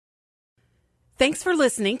Thanks for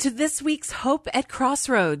listening to this week's Hope at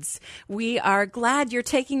Crossroads. We are glad you're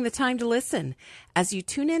taking the time to listen. As you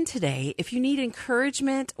tune in today, if you need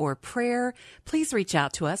encouragement or prayer, please reach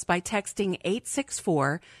out to us by texting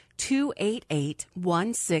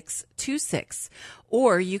 864-288-1626.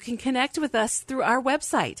 Or you can connect with us through our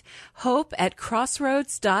website,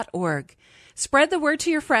 hopeatcrossroads.org. Spread the word to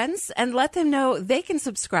your friends and let them know they can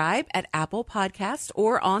subscribe at Apple Podcasts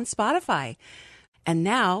or on Spotify. And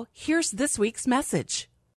now, here's this week's message.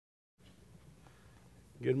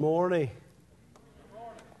 Good morning.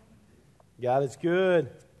 God is good.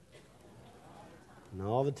 And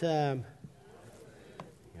all the time.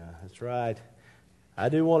 Yeah, that's right. I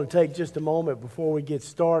do want to take just a moment before we get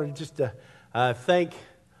started just to thank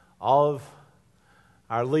all of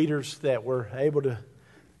our leaders that were able to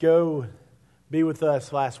go be with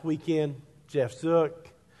us last weekend. Jeff Zook.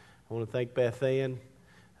 I want to thank Beth Ann,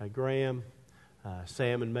 Graham,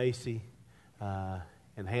 Sam and Macy,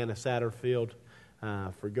 and Hannah Satterfield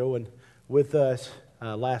for going with us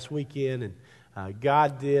last weekend. And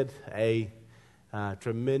God did a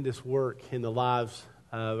tremendous work in the lives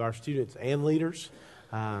of our students and leaders,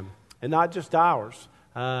 and not just ours.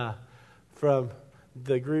 From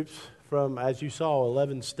the groups from, as you saw,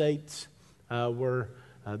 11 states were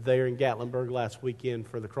there in Gatlinburg last weekend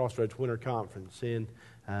for the Crossroads Winter Conference. And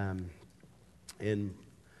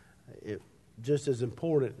it just as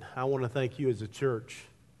important, I want to thank you as a church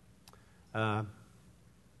for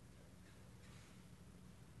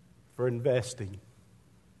investing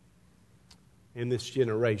in this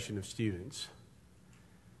generation of students,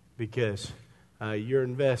 because your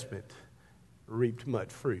investment reaped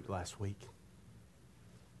much fruit last week.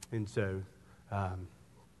 And so,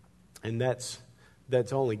 and that's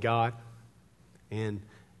only God. And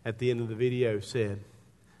at the end of the video said,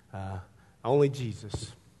 only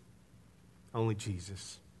Jesus. Only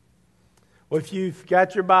Jesus. Well, if you've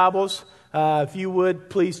got your Bibles, if you would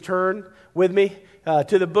please turn with me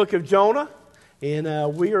to the book of Jonah.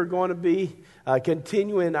 And we are going to be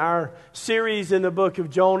continuing our series in the book of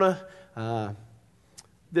Jonah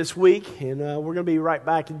this week. And we're going to be right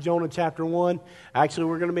back in Jonah chapter 1. Actually,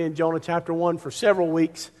 we're going to be in Jonah chapter 1 for several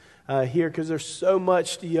weeks here because there's so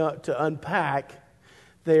much to unpack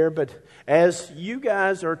there. But as you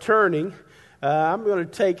guys are turning, I'm going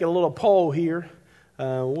to take a little poll here.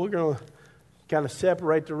 We're going to kind of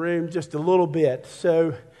separate the room just a little bit.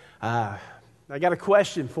 So I got a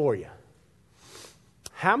question for you.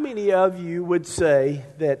 How many of you would say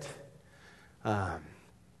that that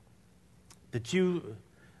you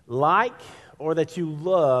like or that you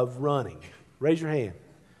love running? Raise your hand.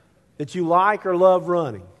 That you like or love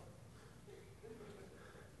running?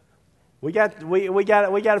 We got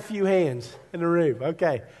a few hands in the room.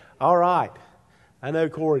 Okay, all right. I know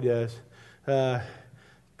Corey does.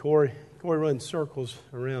 Corey runs circles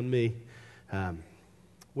around me.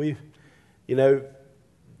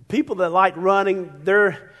 People that like running,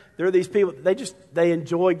 they're these people. They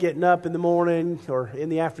enjoy getting up in the morning or in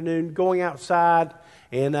the afternoon, going outside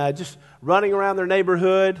and just running around their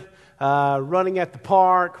neighborhood, running at the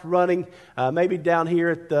park, running maybe down here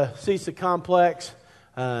at the CISA complex.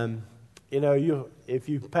 If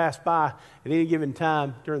you pass by at any given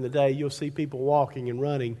time during the day, you'll see people walking and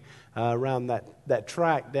running around that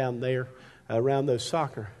track down there, around those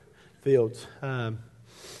soccer fields. For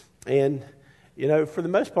the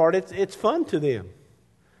most part, it's fun to them.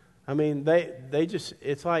 I mean, they just,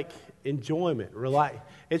 it's like enjoyment,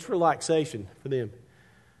 it's relaxation for them.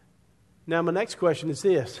 Now, my next question is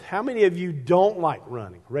this. How many of you don't like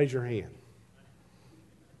running? Raise your hand.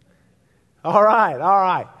 All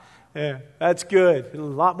right. Yeah, that's good. A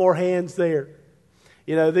lot more hands there.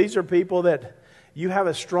 These are people that you have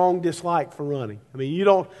a strong dislike for running. I mean, you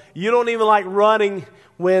don't even like running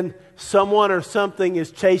when someone or something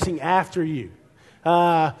is chasing after you.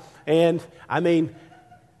 And I mean,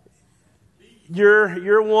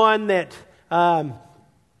 you're one that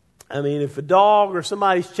if a dog or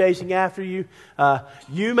somebody's chasing after you,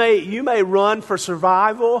 you may run for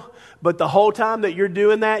survival, but the whole time that you're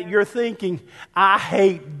doing that, you're thinking, I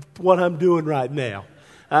hate what I'm doing right now.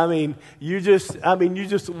 You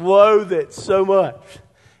just loathe it so much.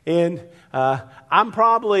 And I'm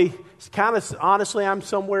probably honestly, I'm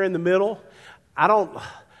somewhere in the middle. I don't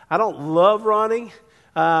love running.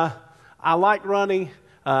 I like running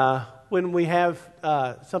when we have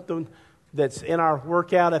something that's in our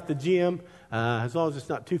workout at the gym, as long as it's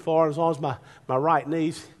not too far, as long as my right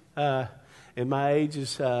knee's and my age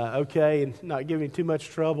is okay and not giving me too much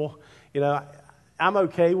trouble. I'm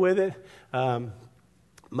okay with it.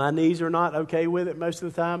 My knees are not okay with it most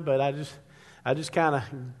of the time, but I just kind of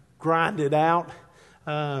grind it out.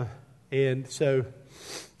 And so,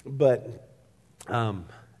 but,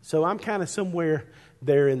 so I'm kind of somewhere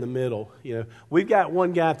there in the middle. You know, we've got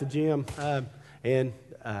one guy at the gym, and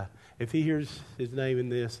if he hears his name in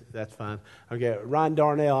this, that's fine. Okay, Ryan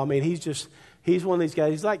Darnell. I mean, he's one of these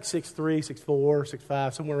guys. He's like 6'3", 6'4",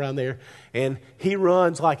 6'5", somewhere around there, and he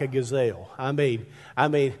runs like a gazelle. I mean,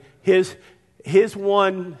 his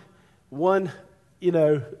one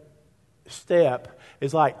step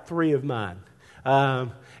is like 3 of mine,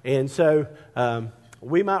 and so.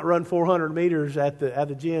 We might run 400 meters at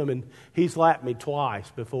the gym, and he's lapped me twice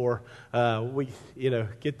before we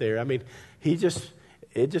get there. I mean, it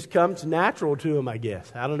just comes natural to him, I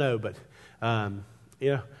guess. I don't know, but I'm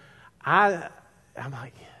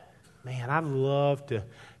like, man, I'd love to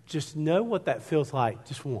just know what that feels like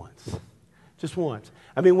just once.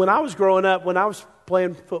 I mean, when I was growing up, when I was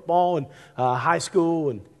playing football in high school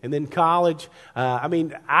and then college,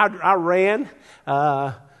 I ran.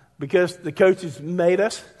 Because the coaches made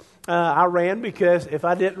us. I ran because if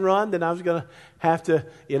I didn't run, then I was going to have to,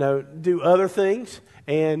 do other things.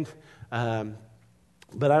 And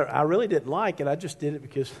but I really didn't like it. I just did it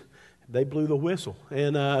because they blew the whistle,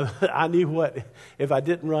 and I knew what if I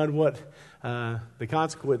didn't run, what the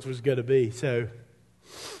consequence was going to be. So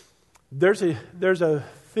there's a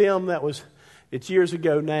film it's years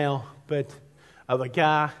ago now, but of a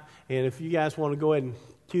guy, and if you guys want to go ahead and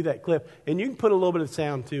cue that clip, and you can put a little bit of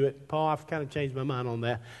sound to it. Paul, I've kind of changed my mind on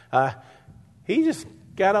that. He just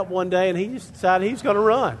got up one day and he just decided he was going to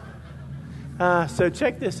run. So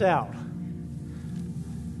check this out.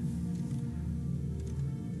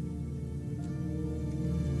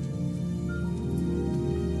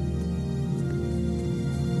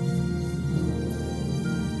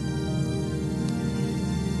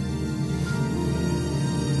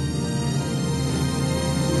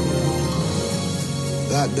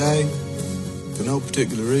 That day, for no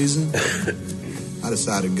particular reason, I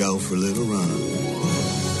decided to go for a little run.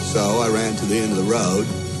 So I ran to the end of the road,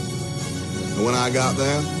 and when I got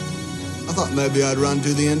there, I thought maybe I'd run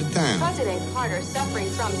to the end of town. President Carter, suffering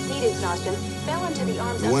from heat exhaustion, fell into the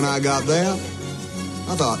arms of... And when I got there,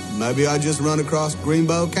 I thought maybe I'd just run across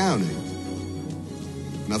Greenbow County.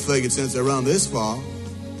 And I figured since I run this far,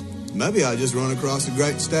 maybe I'd just run across the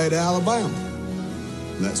great state of Alabama.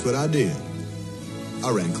 And that's what I did. I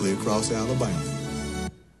ran clear across Alabama.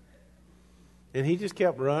 And he just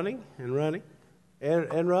kept running and running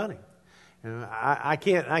and running. I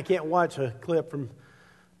can't watch a clip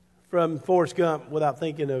from Forrest Gump without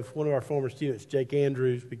thinking of one of our former students, Jake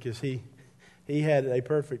Andrews, because he had a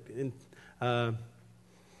perfect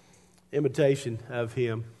imitation of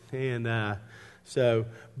him. And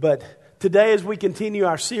but today, as we continue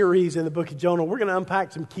our series in the book of Jonah, we're going to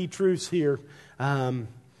unpack some key truths here.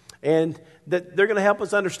 And that they're going to help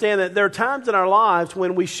us understand that there are times in our lives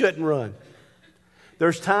when we shouldn't run.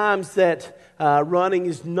 There's times that running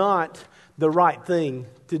is not the right thing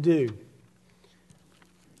to do.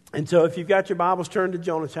 And so if you've got your Bibles, turn to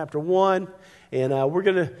Jonah chapter 1. And I'm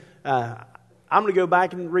going to go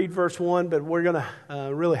back and read verse 1, but we're going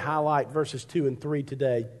to really highlight verses 2 and 3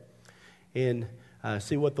 today and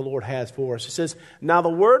see what the Lord has for us. It says, "Now the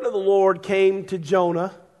word of the Lord came to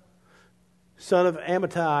Jonah, son of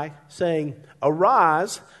Amittai, saying,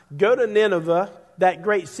 'Arise, go to Nineveh, that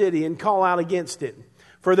great city, and call out against it,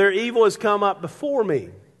 for their evil has come up before me.'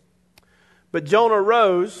 But Jonah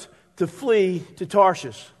rose to flee to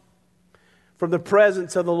Tarshish from the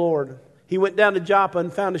presence of the Lord. He went down to Joppa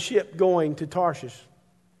and found a ship going to Tarshish.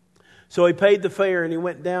 So he paid the fare and he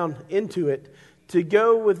went down into it to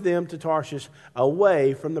go with them to Tarshish,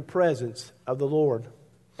 away from the presence of the Lord."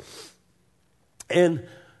 And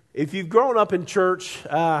if you've grown up in church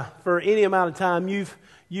for any amount of time,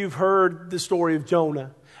 you've heard the story of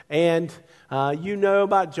Jonah. And you know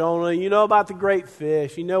about Jonah, you know about the great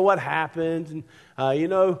fish, you know what happened, and you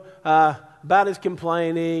know about his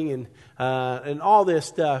complaining and all this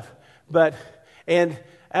stuff. And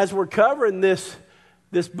as we're covering this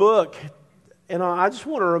book, and I just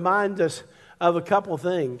want to remind us of a couple of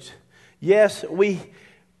things. Yes, we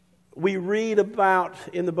read about,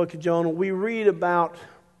 in the book of Jonah, we read about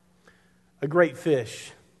a great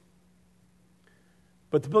fish.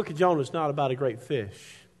 But the book of Jonah is not about a great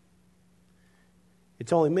fish.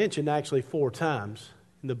 It's only mentioned actually 4 times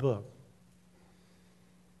in the book.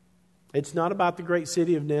 It's not about the great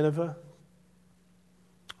city of Nineveh,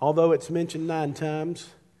 although it's mentioned 9 times.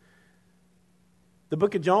 The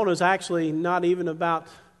book of Jonah is actually not even about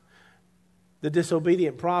the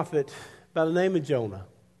disobedient prophet by the name of Jonah,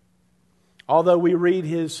 although we read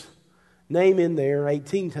his name in there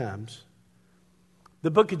 18 times.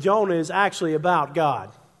 The book of Jonah is actually about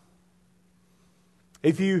God.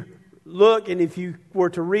 If you look and if you were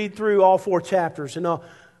to read through all 4 chapters, and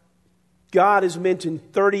God is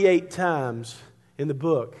mentioned 38 times in the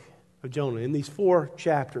book of Jonah, in these 4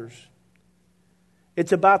 chapters.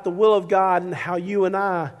 It's about the will of God and how you and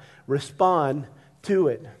I respond to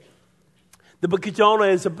it. The book of Jonah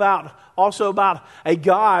is also about a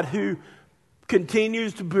God who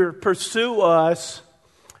continues to pursue us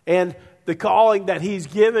and the calling that He's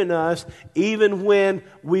given us even when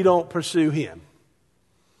we don't pursue Him.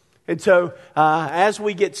 And so as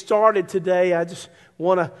we get started today, I just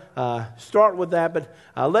want to start with that. But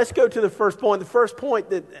let's go to the first point. The first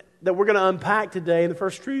point that we're going to unpack today, and the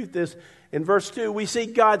first truth is in verse 2, we see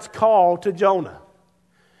God's call to Jonah.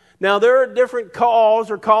 Now, there are different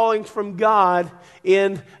calls or callings from God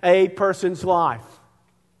in a person's life.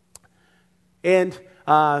 And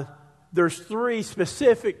there's 3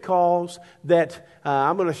 specific calls that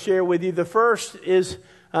I'm going to share with you. The first is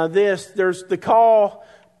this. There's the call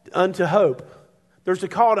unto hope. There's the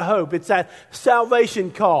call to hope. It's that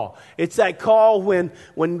salvation call. It's that call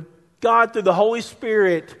when God, through the Holy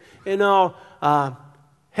Spirit,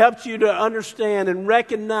 helps you to understand and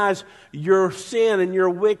recognize your sin and your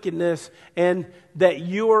wickedness, and that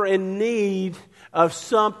you are in need of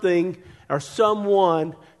something or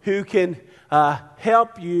someone who can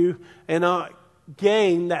help you and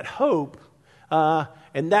gain that hope.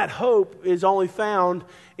 And that hope is only found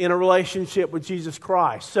in a relationship with Jesus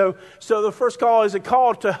Christ. So the first call is a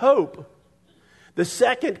call to hope. The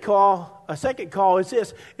second call is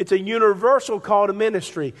this. It's a universal call to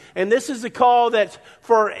ministry. And this is the call that's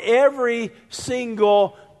for every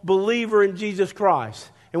single believer in Jesus Christ.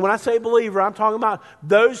 And when I say believer, I'm talking about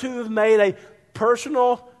those who have made a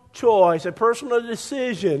personal choice, a personal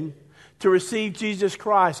decision to receive Jesus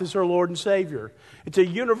Christ as their Lord and Savior. It's a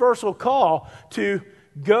universal call to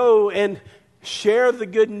go and share the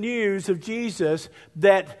good news of Jesus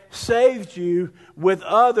that saved you with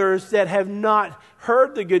others that have not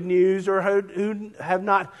heard the good news or who have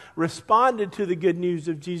not responded to the good news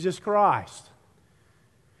of Jesus Christ.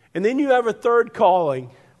 And then you have a third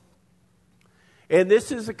calling. And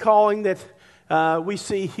this is a calling that we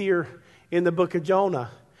see here in the book of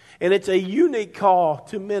Jonah. And it's a unique call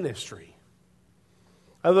to ministry.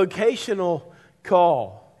 A vocational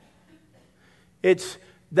call. It's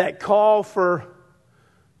that call for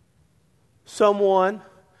someone,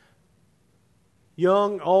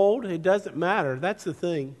 young, old, it doesn't matter. That's the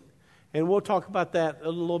thing. And we'll talk about that a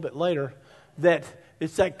little bit later. That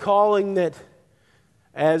it's that calling that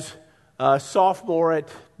as a sophomore at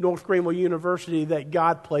North Greenville University that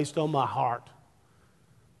God placed on my heart.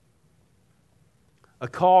 A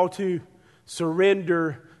call to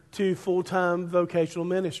surrender to full-time vocational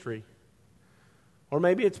ministry. Or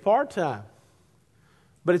maybe it's part-time.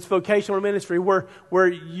 But it's vocational ministry where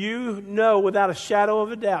you know without a shadow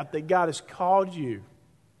of a doubt that God has called you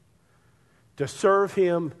to serve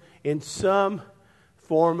Him in some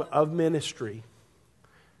form of ministry.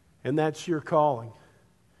 And that's your calling.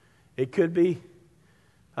 It could be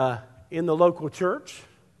in the local church.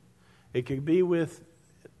 It could be with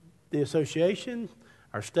the association,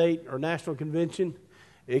 our state or national convention.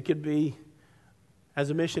 It could be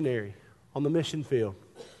as a missionary on the mission field.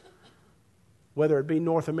 Whether it be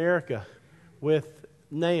North America with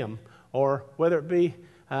NAM, or whether it be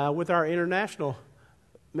with our international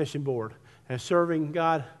mission board and serving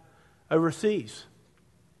God overseas.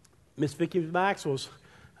 Miss Vicki Maxwell's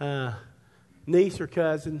niece or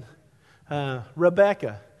cousin,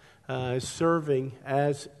 Rebecca, is serving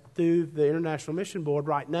as through the International Mission Board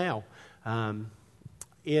right now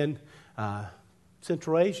in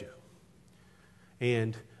Central Asia.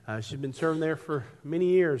 And she's been serving there for many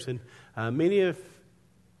years. And many of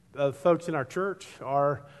folks in our church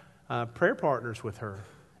are prayer partners with her.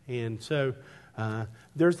 And so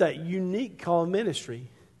there's that unique call of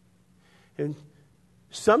ministry. And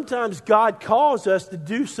sometimes God calls us to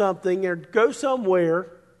do something or go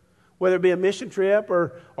somewhere, whether it be a mission trip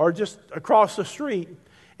or just across the street,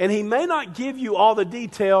 and He may not give you all the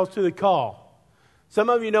details to the call. Some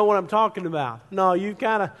of you know what I'm talking about. No, you've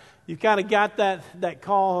kind of got that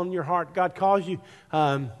call on your heart. God calls you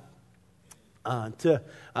to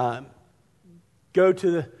go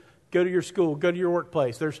to your school, go to your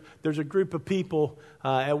workplace. There's a group of people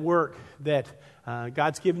at work that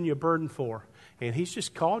God's given you a burden for, and He's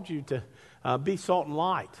just called you to be salt and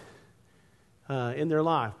light in their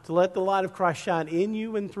life, to let the light of Christ shine in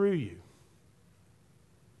you and through you.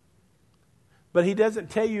 But He doesn't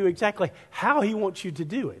tell you exactly how He wants you to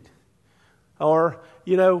do it. Or,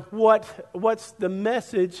 what's the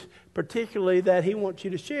message particularly that He wants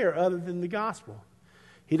you to share other than the gospel.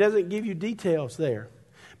 He doesn't give you details there.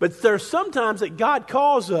 But there's sometimes that God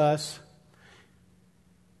calls us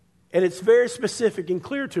And it's very specific and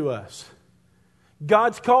clear to us.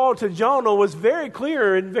 God's call to Jonah was very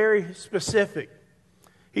clear and very specific.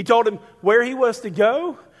 He told him where he was to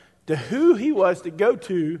go, to who he was to go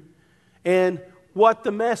to, and what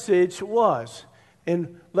the message was.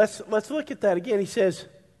 And let's look at that again. He says,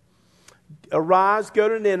 arise, go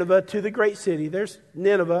to Nineveh, to the great city. There's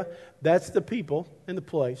Nineveh. That's the people and the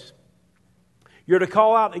place. You're to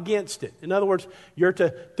call out against it. In other words, you're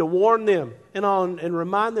to warn them and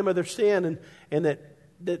remind them of their sin and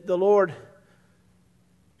that the Lord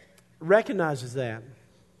recognizes that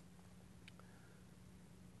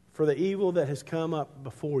for the evil that has come up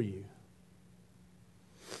before you.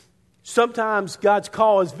 Sometimes God's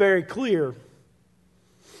call is very clear.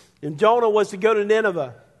 And Jonah was to go to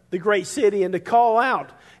Nineveh, the great city, and to call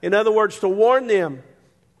out. In other words, to warn them,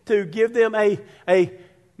 to give them a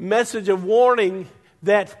message of warning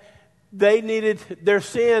that they needed, their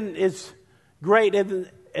sin is great and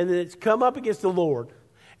it's come up against the Lord.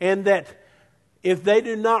 And that if they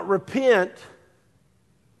do not repent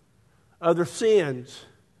of their sins,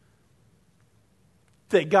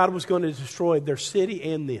 that God was going to destroy their city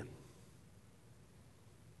and them.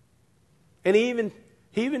 And he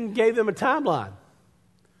even gave them a timeline.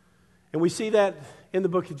 And we see that in the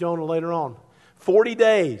book of Jonah later on. 40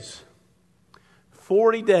 days.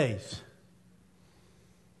 40 days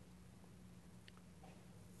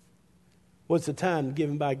was the time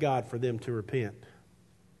given by God for them to repent.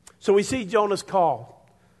 So we see Jonah's call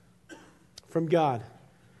from God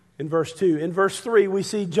in verse 2. In verse 3, we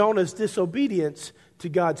see Jonah's disobedience to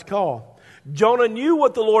God's call. Jonah knew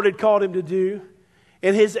what the Lord had called him to do,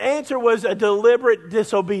 and his answer was a deliberate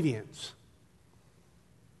disobedience.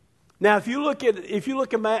 Now, if you look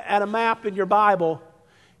at a map in your Bible,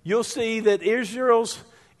 you'll see that Israel's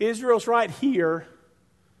right here.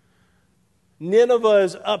 Nineveh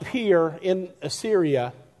is up here in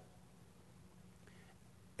Assyria.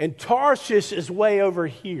 And Tarshish is way over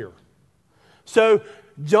here. So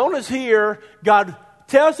Jonah's here. God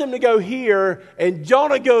tells him to go here. And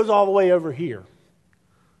Jonah goes all the way over here.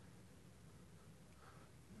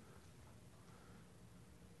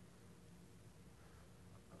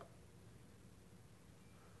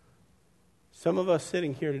 Some of us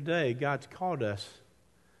sitting here today, God's called us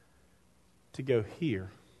to go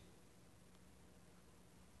here.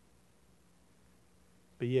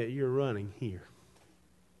 But yet you're running here.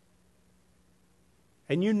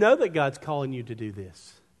 And you know that God's calling you to do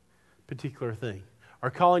this particular thing,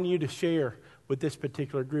 or calling you to share with this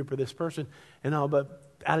particular group or this person and all, but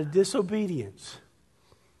out of disobedience,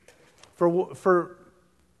 for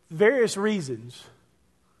various reasons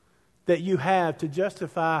that you have to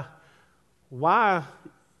justify why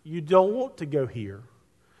you don't want to go here,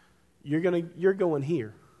 you're going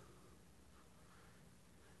here.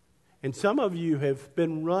 And some of you have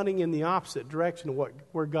been running in the opposite direction of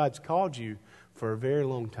where God's called you for a very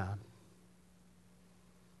long time.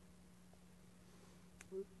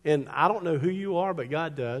 And I don't know who you are, but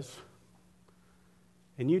God does.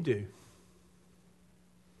 And you do.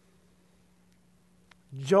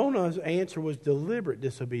 Jonah's answer was deliberate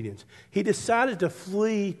disobedience. He decided to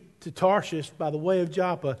flee to Tarshish by the way of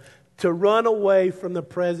Joppa to run away from the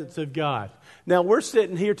presence of God. Now, we're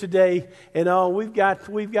sitting here today, and we've got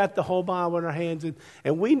the whole Bible in our hands,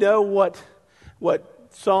 and we know what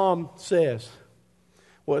Psalm says,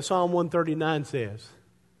 what Psalm 139 says.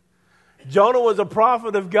 Jonah was a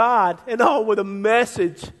prophet of God, and with a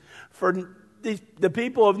message for the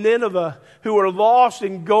people of Nineveh who were lost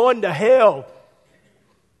and going to hell,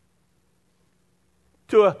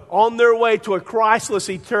 on their way to a Christless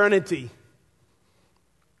eternity.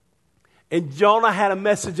 And Jonah had a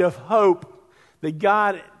message of hope that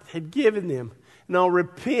God had given them.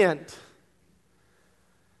 Repent.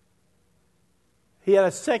 He had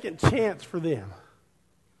a second chance for them.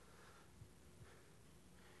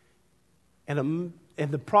 And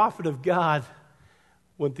the prophet of God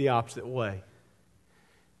went the opposite way.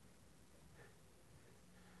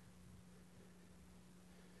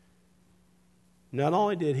 Not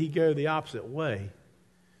only did he go the opposite way,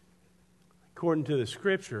 according to the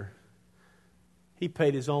Scripture, he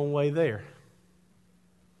paid his own way there.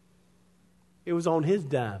 It was on his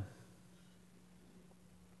dime.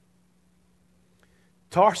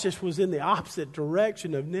 Tarshish was in the opposite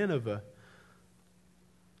direction of Nineveh,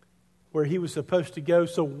 where he was supposed to go.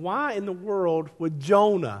 So why in the world would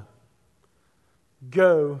Jonah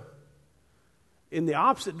go in the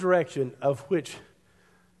opposite direction of which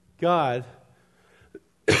God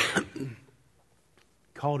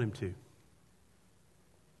called him to?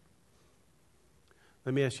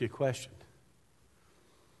 Let me ask you a question.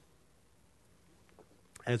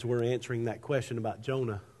 As we're answering that question about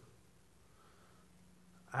Jonah,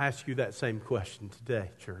 I ask you that same question today,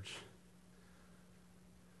 church.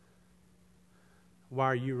 Why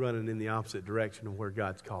are you running in the opposite direction of where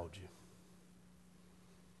God's called you?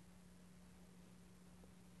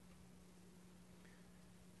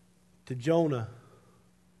 To Jonah,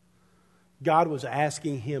 God was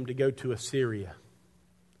asking him to go to Assyria.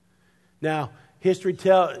 Now,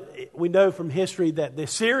 we know from history that the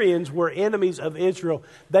Syrians were enemies of Israel.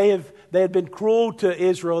 They had been cruel to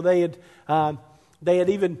Israel. They had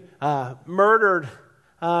even murdered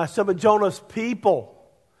some of Jonah's people.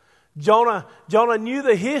 Jonah knew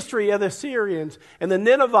the history of the Syrians and the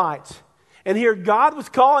Ninevites. And here God was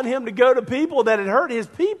calling him to go to people that had hurt his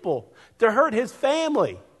people, to hurt his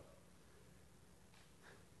family.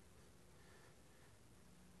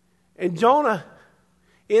 And Jonah,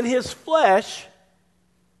 in his flesh,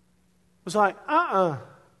 was like, I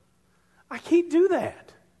can't do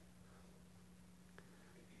that.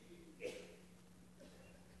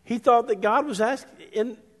 He thought that God was asking,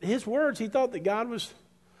 in his words, he thought that God was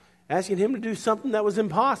asking him to do something that was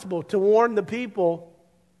impossible, to warn the people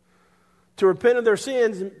to repent of their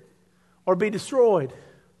sins or be destroyed.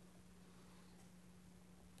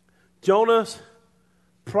 Jonah's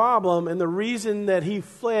problem and the reason that he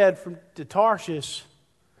fled to Tarshish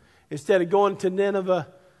instead of going to Nineveh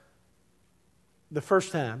the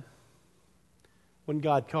first time when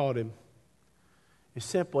God called him is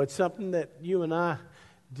simple. It's something that you and I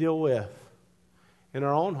deal with in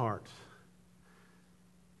our own hearts.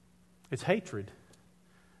 It's hatred.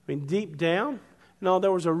 I mean, deep down,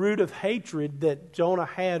 there was a root of hatred that Jonah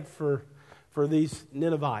had for these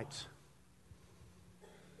Ninevites.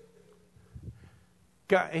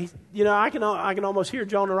 God, I can almost hear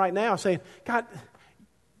Jonah right now saying, God,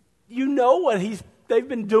 you know what they've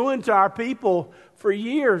been doing to our people for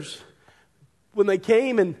years when they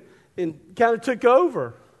came and kind of took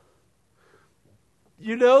over.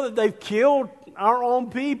 You know that they've killed our own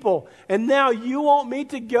people. And now you want me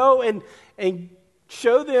to go and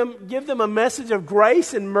show them, give them a message of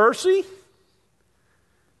grace and mercy?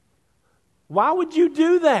 Why would you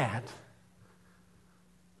do that?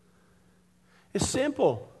 It's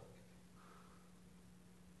simple.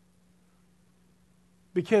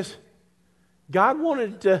 Because God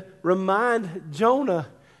wanted to remind Jonah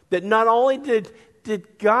that not only did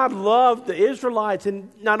God love the Israelites, and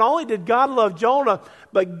not only did God love Jonah,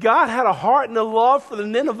 but God had a heart and a love for the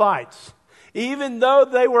Ninevites. Even though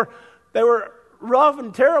they were rough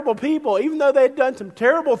and terrible people, even though they had done some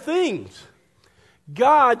terrible things,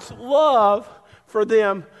 God's love for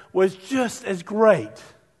them was just as great.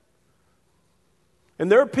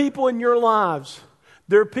 And there are people in your lives,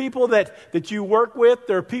 there are people that you work with,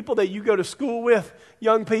 there are people that you go to school with,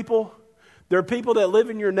 young people, there are people that live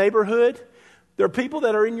in your neighborhood, there are people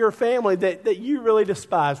that are in your family that you really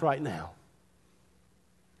despise right now.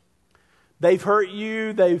 They've hurt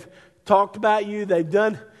you, they've talked about you, they've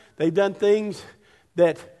done things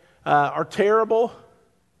that are terrible,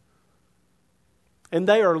 and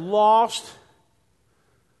they are lost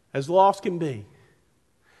as lost can be.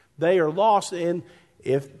 They are lost, and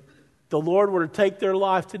if the Lord were to take their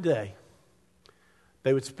life today,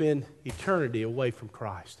 they would spend eternity away from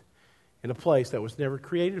Christ in a place that was never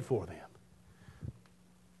created for them.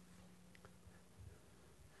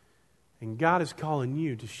 And God is calling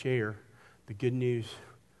you to share the good news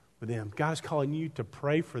with them. God is calling you to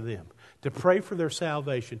pray for them, to pray for their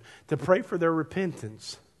salvation, to pray for their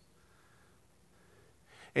repentance.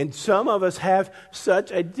 And some of us have such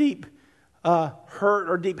a deep hurt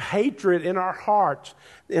or deep hatred in our hearts,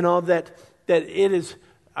 that it is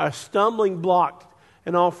a stumbling block,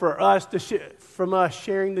 for us from us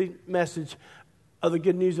sharing the message of the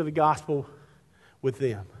good news of the gospel with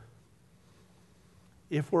them.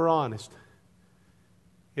 If we're honest,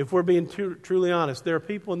 if we're being truly honest, there are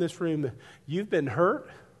people in this room that you've been hurt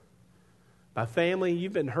by family,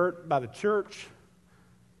 you've been hurt by the church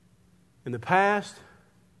in the past,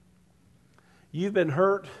 you've been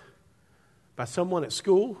hurt by someone at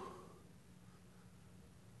school.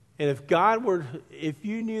 And if God was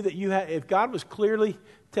clearly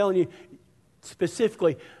telling you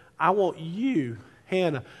specifically, I want you,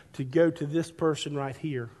 Hannah, to go to this person right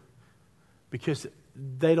here because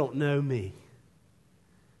they don't know me.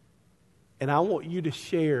 And I want you to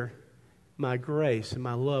share my grace and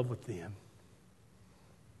my love with them.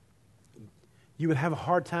 You would have a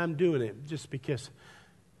hard time doing it just because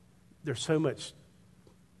there's so much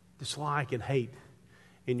dislike and hate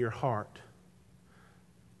in your heart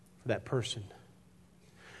for that person.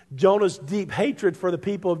 Jonah's deep hatred for the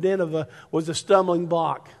people of Nineveh was a stumbling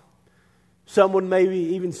block. Some would maybe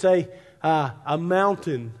even say a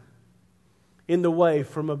mountain in the way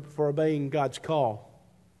for obeying God's call.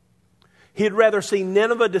 He'd rather see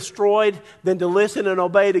Nineveh destroyed than to listen and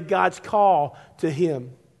obey to God's call to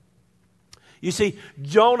him. You see,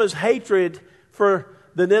 Jonah's hatred for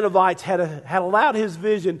the Ninevites had allowed his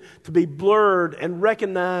vision to be blurred and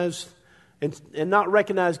recognized and not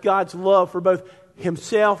recognize God's love for both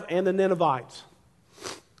himself and the Ninevites.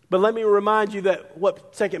 But let me remind you that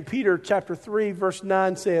what 2 Peter chapter 3 verse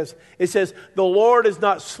 9 says. It says, "The Lord is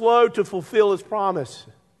not slow to fulfill his promise,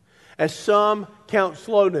 as some count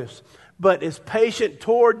slowness, but is patient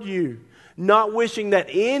toward you, not wishing that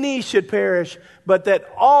any should perish, but that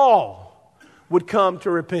all would come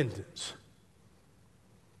to repentance."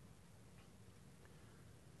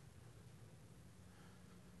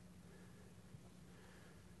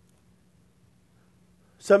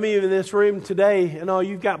 Some of you in this room today,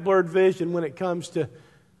 you've got blurred vision when it comes to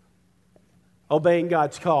obeying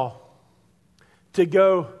God's call to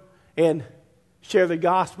go and share the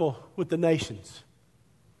gospel with the nations.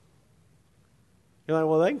 You're like,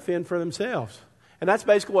 well, they can fend for themselves. And that's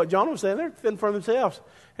basically what Jonah was saying. They're fending for themselves.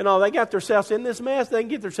 They got themselves in this mess. They can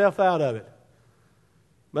get themselves out of it.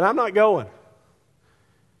 But I'm not going.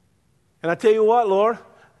 And I tell you what, Lord,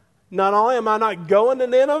 not only am I not going to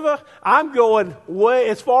Nineveh, I'm going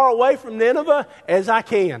as far away from Nineveh as I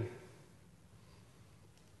can.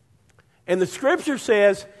 And the scripture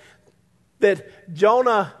says that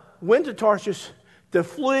Jonah went to Tarshish to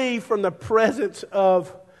flee from the presence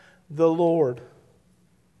of the Lord.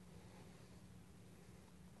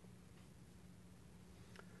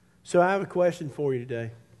 So I have a question for you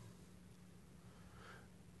today.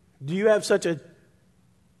 Do you have such a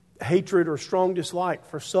hatred or strong dislike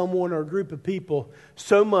for someone or a group of people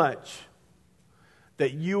so much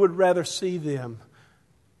that you would rather see them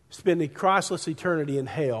spend a Christless eternity in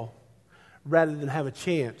hell rather than have a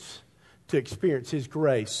chance to experience His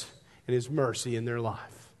grace and His mercy in their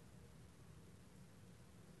life?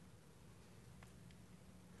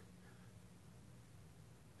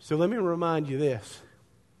 So let me remind you this.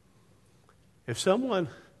 If someone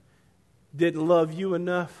didn't love you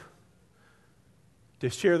enough to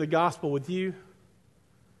share the gospel with you,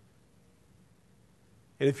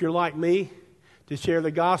 and if you're like me, to share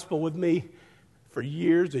the gospel with me for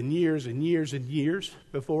years and years and years and years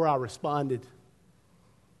before I responded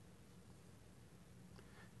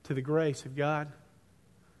to the grace of God,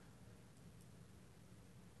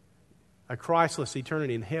 a Christless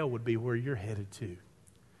eternity in hell would be where you're headed to.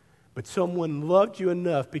 But someone loved you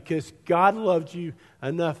enough because God loved you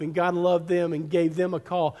enough and God loved them and gave them a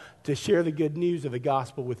call to share the good news of the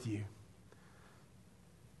gospel with you.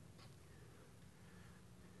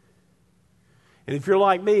 And if you're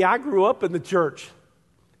like me, I grew up in the church.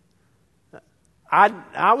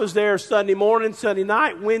 I was there Sunday morning, Sunday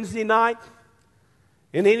night, Wednesday night,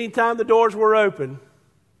 and any time the doors were open.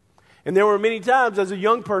 And there were many times as a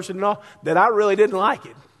young person that I really didn't like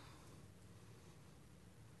it.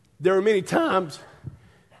 There were many times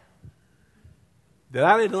that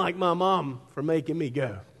I didn't like my mom for making me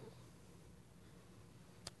go.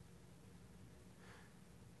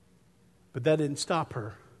 But that didn't stop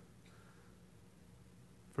her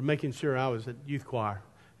from making sure I was at youth choir.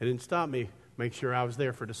 It didn't stop me making sure I was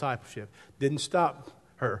there for discipleship. Didn't stop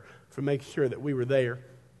her from making sure that we were there.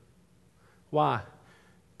 Why?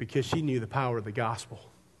 Because she knew the power of the gospel.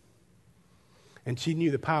 And she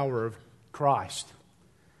knew the power of Christ.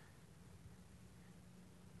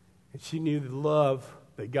 And she knew the love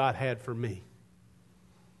that God had for me.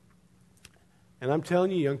 And I'm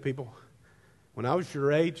telling you, young people, when I was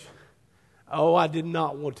your age, I did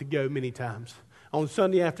not want to go many times. On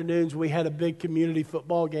Sunday afternoons, we had a big community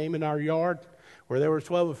football game in our yard where there were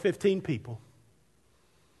 12 or 15 people.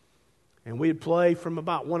 And we'd play from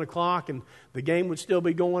about 1 o'clock, and the game would still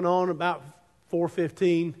be going on about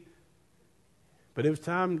 4:15. But it was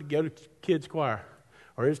time to go to kids' choir,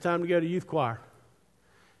 or it was time to go to youth choir.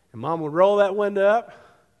 And Mom would roll that window up,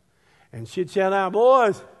 and she'd shout out,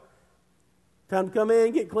 "Boys, time to come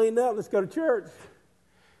in, get cleaned up, let's go to church."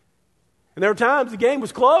 And there were times the game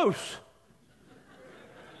was close.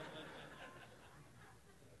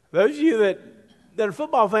 Those of you that are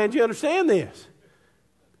football fans, you understand this.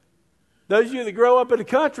 Those of you that grow up in the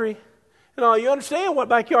country, you understand what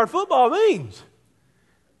backyard football means.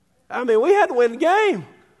 I mean, we had to win the game.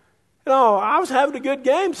 I was having a good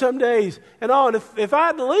game some days. And if I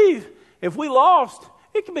had to leave, if we lost,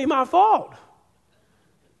 it could be my fault.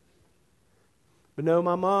 But no,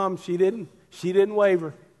 my mom, she didn't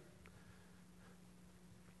waver.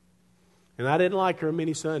 And I didn't like her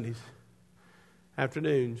many Sundays,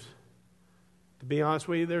 afternoons. To be honest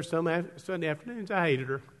with you, there's some Sunday afternoons I hated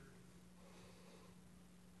her.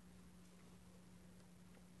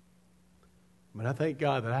 But I thank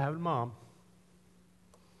God that I have a mom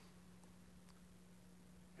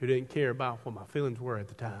who didn't care about what my feelings were at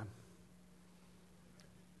the time.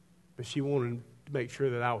 But she wanted to make sure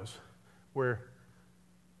that I was where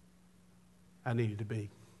I needed to be.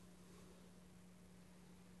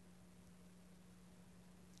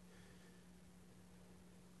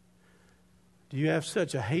 Do you have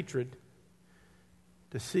such a hatred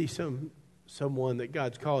to see someone that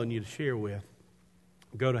God's calling you to share with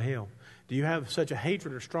go to hell? Do you have such a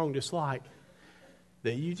hatred or strong dislike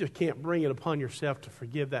that you just can't bring it upon yourself to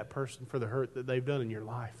forgive that person for the hurt that they've done in your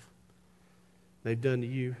life? They've done to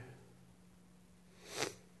you.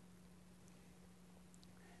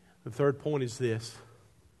 The third point is this.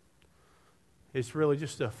 It's really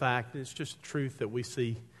just a fact. It's just a truth that we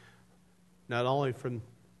see not only from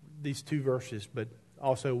these two verses, but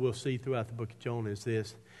also we'll see throughout the book of Jonah is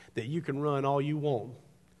this, that you can run all you want,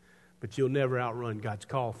 but you'll never outrun God's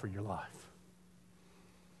call for your life.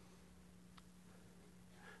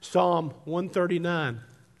 Psalm 139,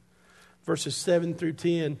 verses 7 through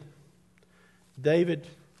 10. David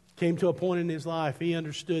came to a point in his life, he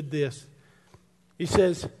understood this. He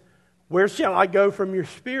says, "Where shall I go from your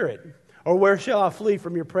spirit? Or where shall I flee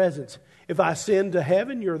from your presence? If I ascend to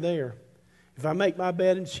heaven, you're there. If I make my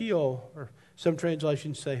bed in Sheol," or some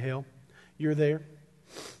translations say hell, "you're there.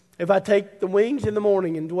 If I take the wings in the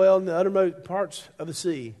morning and dwell in the uttermost parts of the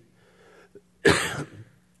sea,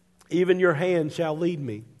 even your hand shall lead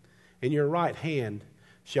me, and your right hand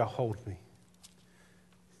shall hold me."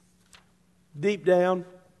 Deep down,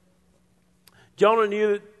 Jonah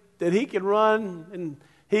knew that he could run and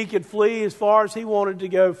he could flee as far as he wanted to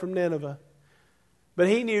go from Nineveh. But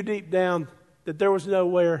he knew deep down that there was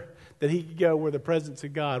nowhere that he could go where the presence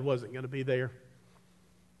of God wasn't going to be there.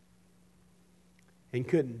 And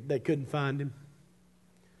they couldn't find him.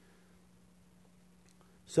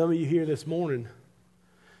 Some of you here this morning,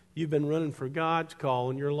 you've been running for God's call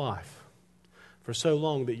in your life for so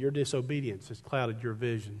long that your disobedience has clouded your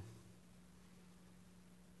vision.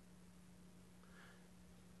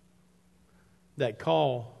 That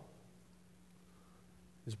call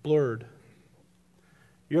is blurred.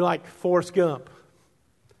 You're like Forrest Gump.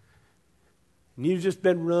 And you've just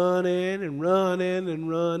been running and running and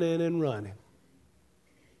running and running.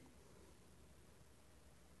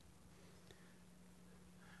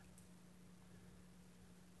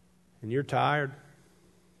 And you're tired.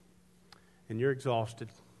 And you're exhausted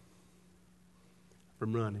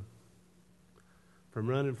from running. From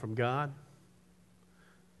running from God.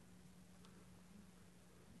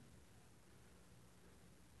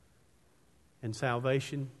 And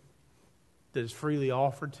salvation that is freely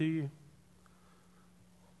offered to you.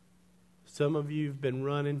 Some of you have been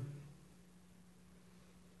running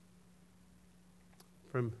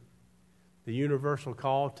from the universal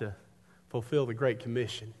call to fulfill the Great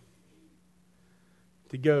Commission.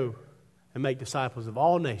 To go and make disciples of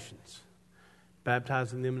all nations,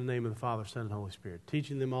 baptizing them in the name of the Father, Son, and Holy Spirit,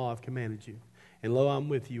 teaching them all I've commanded you. And lo, I'm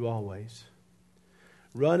with you always.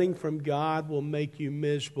 Running from God will make you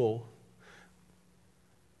miserable.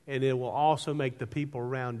 And it will also make the people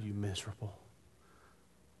around you miserable.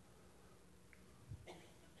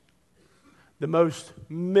 The most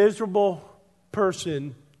miserable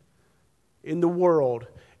person in the world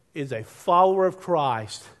is a follower of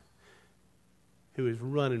Christ who is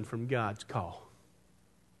running from God's call.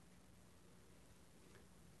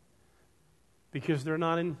 Because they're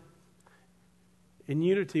not in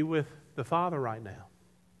unity with the Father right now.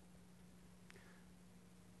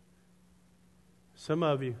 Some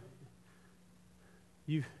of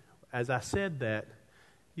you, as I said that,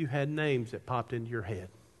 you had names that popped into your head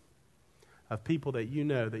of people that you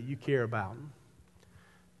know, that you care about,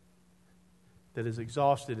 that is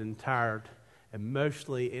exhausted and tired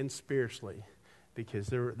emotionally and spiritually because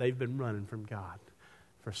they've been running from God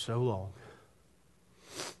for so long.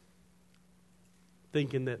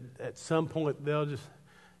 Thinking that at some point God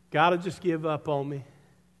will just give up on me.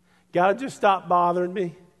 God will just stop bothering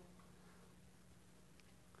me.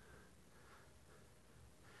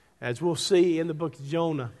 As we'll see in the book of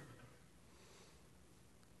Jonah,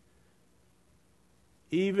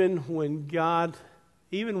 even when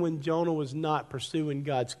Jonah was not pursuing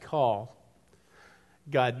God's call,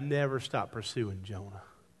 God never stopped pursuing Jonah.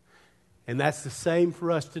 And that's the same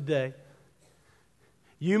for us today.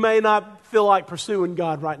 You may not feel like pursuing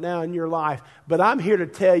God right now in your life, but I'm here to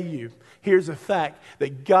tell you, here's a fact,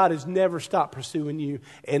 that God has never stopped pursuing you,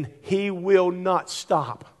 and He will not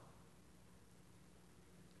stop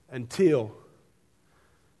until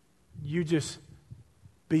you just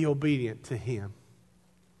be obedient to Him.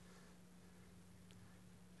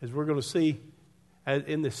 As we're going to see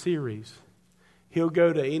in the series, He'll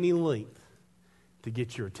go to any length to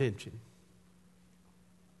get your attention.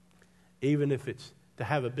 Even if it's to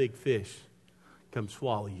have a big fish come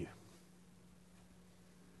swallow you.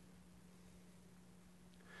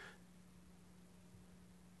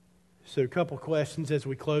 So a couple questions as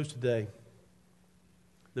we close today.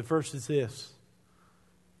 The first is this.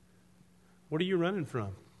 What are you running from?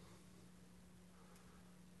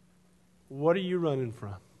 What are you running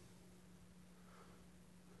from?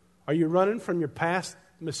 Are you running from your past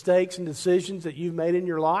mistakes and decisions that you've made in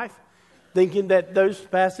your life? Thinking that those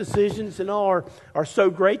past decisions and all are so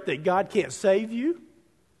great that God can't save you?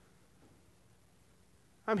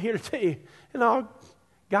 I'm here to tell you,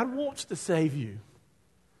 God wants to save you.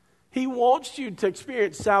 He wants you to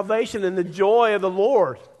experience salvation and the joy of the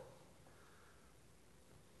Lord.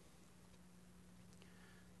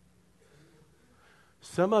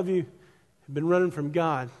 Some of you have been running from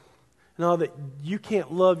God and all that you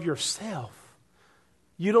can't love yourself.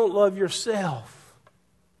 You don't love yourself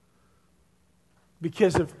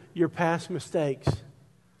because of your past mistakes.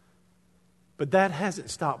 But that hasn't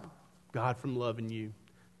stopped God from loving you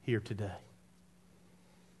here today.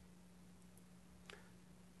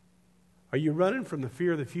 Are you running from the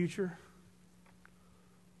fear of the future?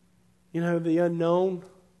 You know, the unknown?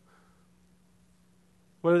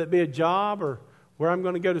 Whether it be a job or where I'm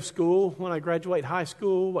going to go to school when I graduate high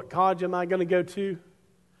school, what college am I going to go to?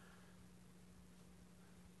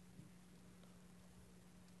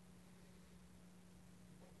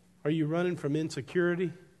 Are you running from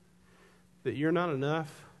insecurity? That you're not enough?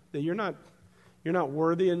 That you're not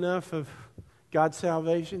worthy enough of God's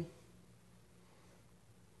salvation?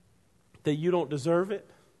 That you don't deserve it?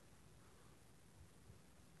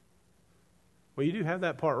 Well, you do have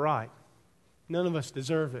that part right. None of us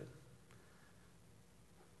deserve it.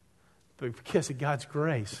 But because of God's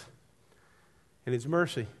grace and His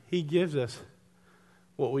mercy, He gives us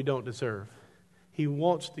what we don't deserve. He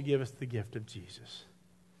wants to give us the gift of Jesus.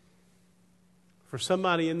 For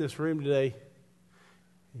somebody in this room today,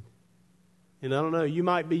 and I don't know, you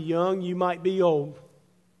might be young, you might be old,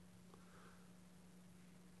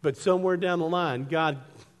 but somewhere down the line, God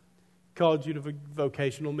called you to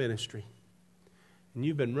vocational ministry. And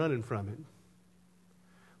you've been running from it.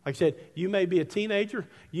 Like I said, you may be a teenager.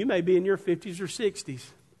 You may be in your 50s or 60s.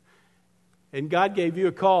 And God gave you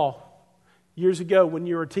a call years ago when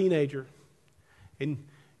you were a teenager. And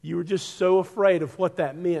you were just so afraid of what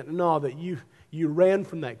that meant and all that you ran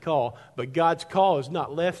from that call. But God's call has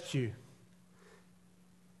not left you.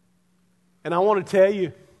 And I want to tell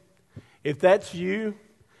you, if that's you,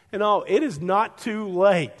 and all, it is not too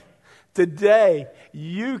late. Today,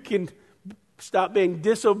 you can stop being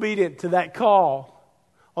disobedient to that call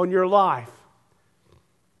on your life.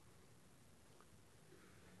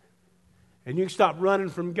 And you can stop running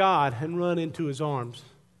from God and run into His arms.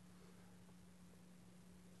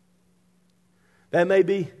 That may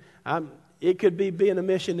be, it could be being a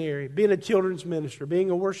missionary, being a children's minister, being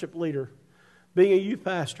a worship leader, being a youth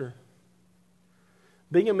pastor,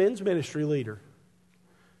 being a men's ministry leader.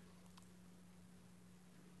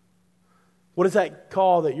 What is that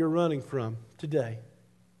call that you're running from today?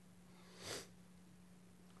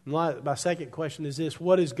 My second question is this: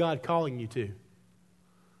 what is God calling you to?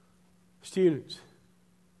 Students,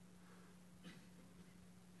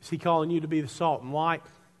 is He calling you to be the salt and light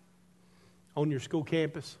on your school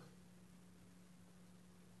campus?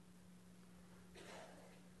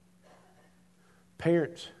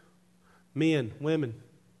 Parents, men, women,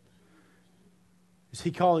 is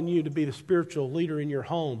He calling you to be the spiritual leader in your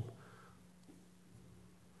home,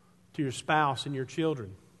 to your spouse and your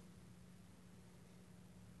children?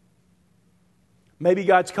 Maybe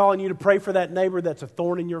God's calling you to pray for that neighbor that's a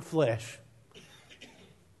thorn in your flesh.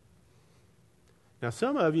 Now,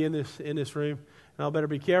 some of you in this room, and I better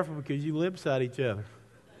be careful because you live beside each other.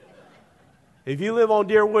 If you live on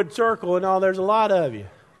Deerwood Circle and all, there's a lot of you.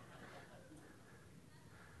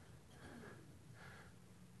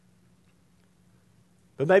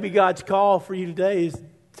 But maybe God's call for you today is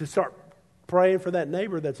to start praying for that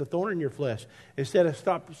neighbor that's a thorn in your flesh. Instead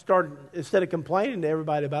of complaining to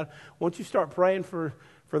everybody about it, why don't you start praying for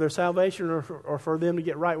their salvation or for them to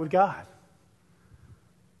get right with God?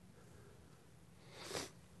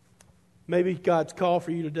 Maybe God's call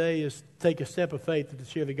for you today is to take a step of faith to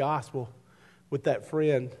share the gospel with that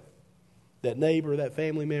friend, that neighbor, that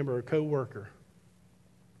family member, or co-worker.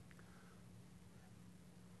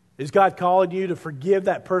 Is God calling you to forgive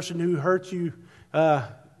that person who hurt you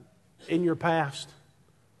in your past?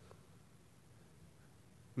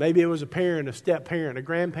 Maybe it was a parent, a step-parent, a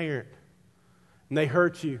grandparent, and they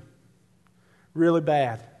hurt you really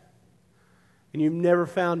bad. And you've never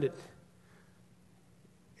found it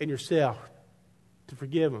and yourself to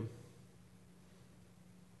forgive them.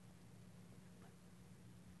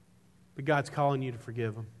 But God's calling you to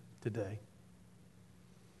forgive them today.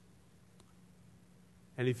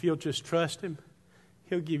 And if you'll just trust Him,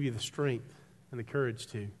 He'll give you the strength and the courage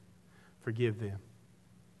to forgive them.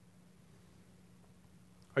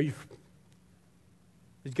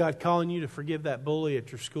 Is God calling you to forgive that bully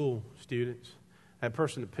at your school, students? That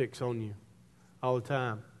person that picks on you all the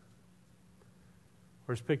time?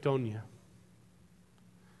 Or has picked on you?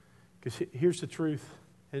 Because here's the truth.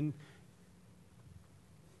 And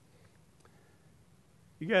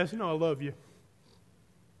you guys know I love you.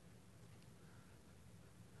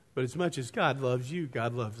 But as much as God loves you,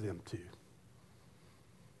 God loves them too.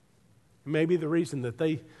 Maybe the reason that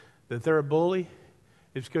they're a bully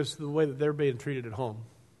is because of the way that they're being treated at home.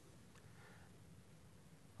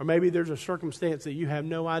 Or maybe there's a circumstance that you have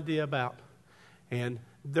no idea about, and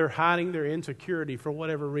they're hiding their insecurity for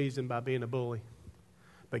whatever reason by being a bully.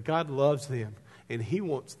 But God loves them, and He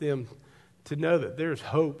wants them to know that there's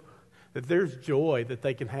hope, that there's joy that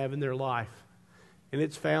they can have in their life, and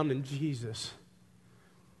it's found in Jesus.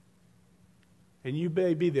 And you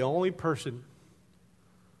may be the only person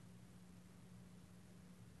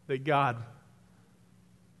that God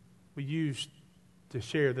will use to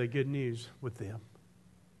share the good news with them.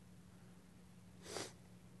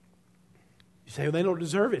 You say, well, they don't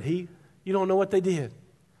deserve it. You don't know what they did.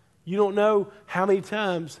 You don't know how many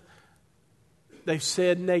times they've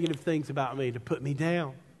said negative things about me to put me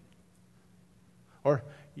down. Or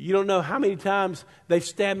you don't know how many times they've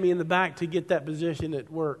stabbed me in the back to get that position at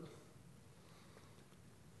work.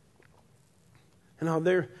 And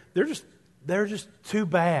they're just too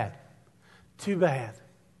bad. Too bad.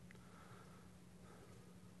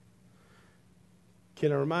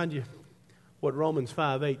 Can I remind you what Romans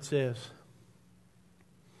 5:8 says?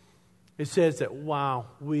 It says that while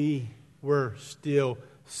we were still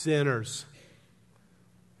sinners,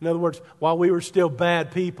 in other words, while we were still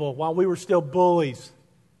bad people, while we were still bullies,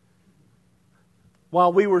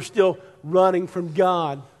 while we were still running from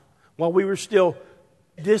God, while we were still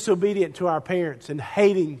disobedient to our parents and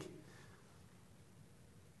hating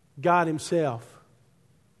God Himself,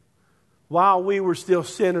 while we were still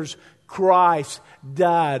sinners, Christ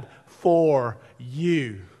died for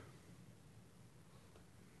you.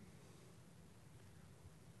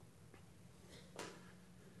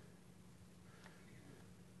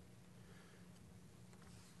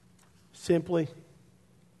 Simply,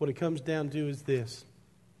 what it comes down to is this.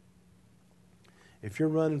 If you're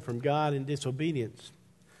running from God in disobedience,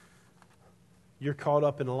 you're caught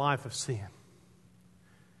up in a life of sin.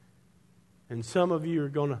 And some of you are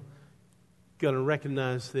going to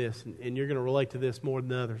recognize this, and you're going to relate to this more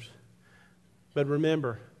than others. But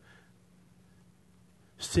remember,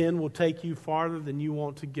 sin will take you farther than you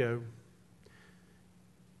want to go,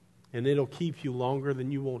 and it'll keep you longer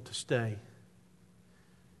than you want to stay.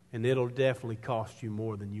 And it'll definitely cost you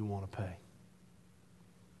more than you want to pay.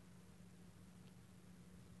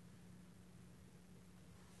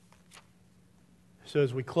 So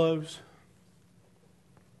as we close,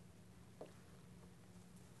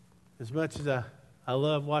 as much as I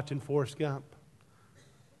love watching Forrest Gump,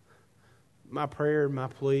 my prayer and my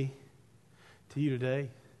plea to you today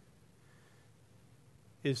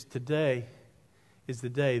is the day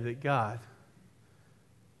that God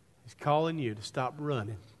is calling you to stop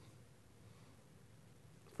running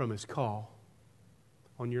from His call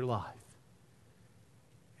on your life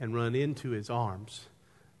and run into His arms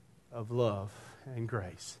of love and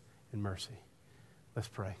grace and mercy. Let's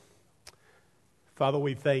pray. Father,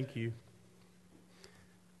 we thank You.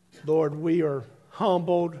 Lord, we are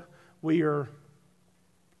humbled. We are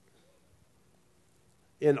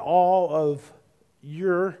in awe of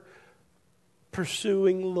Your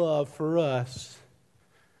pursuing love for us,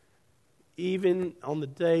 even on the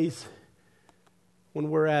days when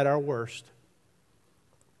we're at our worst.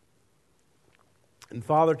 And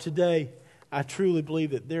Father, today, I truly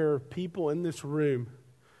believe that there are people in this room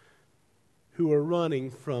who are running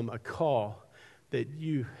from a call that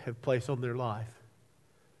You have placed on their life.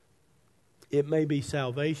 It may be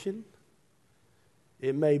salvation.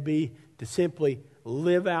 It may be to simply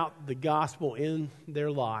live out the gospel in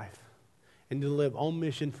their life and to live on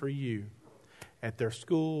mission for You at their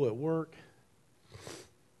school, at work.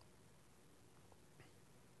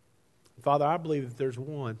 Father, I believe that there's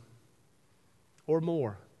one or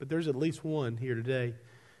more, but there's at least one here today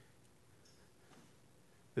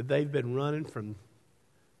that they've been running from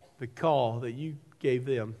the call that You gave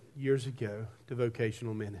them years ago to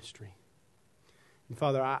vocational ministry. And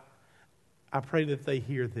Father, I pray that they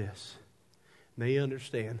hear this and they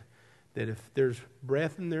understand that if there's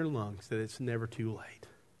breath in their lungs, that it's never too late.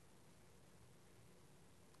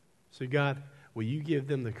 So God, will you give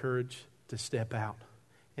them the courage to step out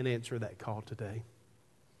and answer that call today?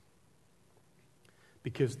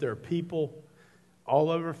 Because there are people all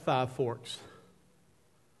over Five Forks,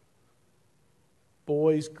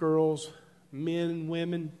 boys, girls, men and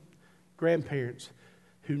women, grandparents,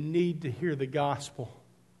 who need to hear the gospel.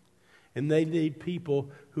 And they need people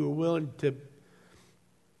who are willing to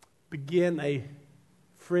begin a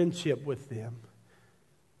friendship with them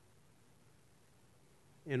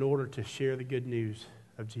in order to share the good news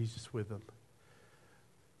of Jesus with them.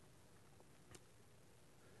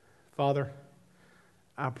 Father,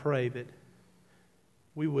 I pray that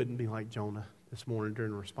we wouldn't be like Jonah this morning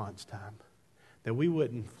during response time. That we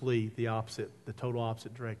wouldn't flee the total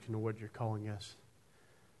opposite direction of what you're calling us.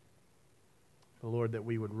 But Lord, that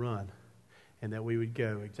we would run and that we would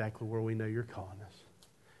go exactly where we know you're calling us.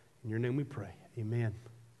 In your name we pray. Amen.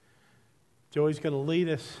 Joey's going to lead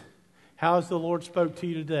us. How has the Lord spoke to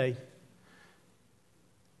you today?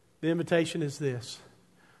 The invitation is this.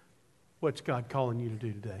 What's God calling you to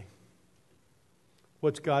do today?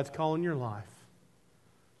 What's God's calling your life?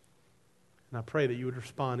 And I pray that you would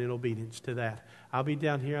respond in obedience to that. I'll be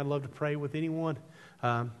down here. I'd love to pray with anyone.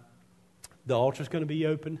 The altar's going to be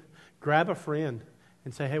open. Grab a friend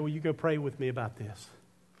and say, hey, will you go pray with me about this?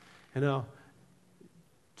 And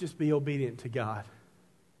just be obedient to God.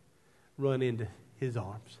 Run into His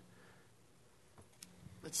arms.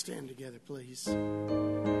 Let's stand together, please.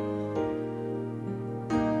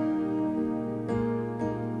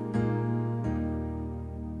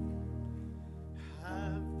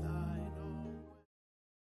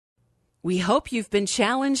 We hope you've been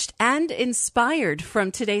challenged and inspired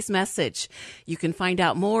from today's message. You can find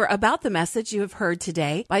out more about the message you have heard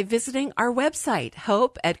today by visiting our website,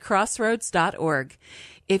 hope@crossroads.org.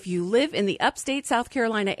 If you live in the upstate South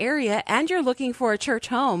Carolina area and you're looking for a church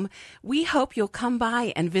home, we hope you'll come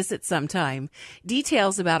by and visit sometime.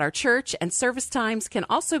 Details about our church and service times can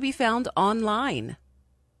also be found online.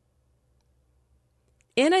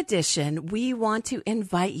 In addition, we want to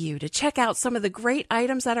invite you to check out some of the great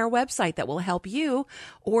items at our website that will help you,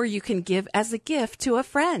 or you can give as a gift to a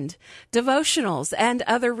friend. Devotionals and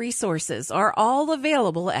other resources are all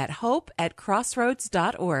available at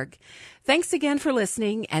hope@crossroads.org. Thanks again for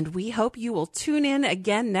listening, and we hope you will tune in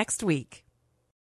again next week.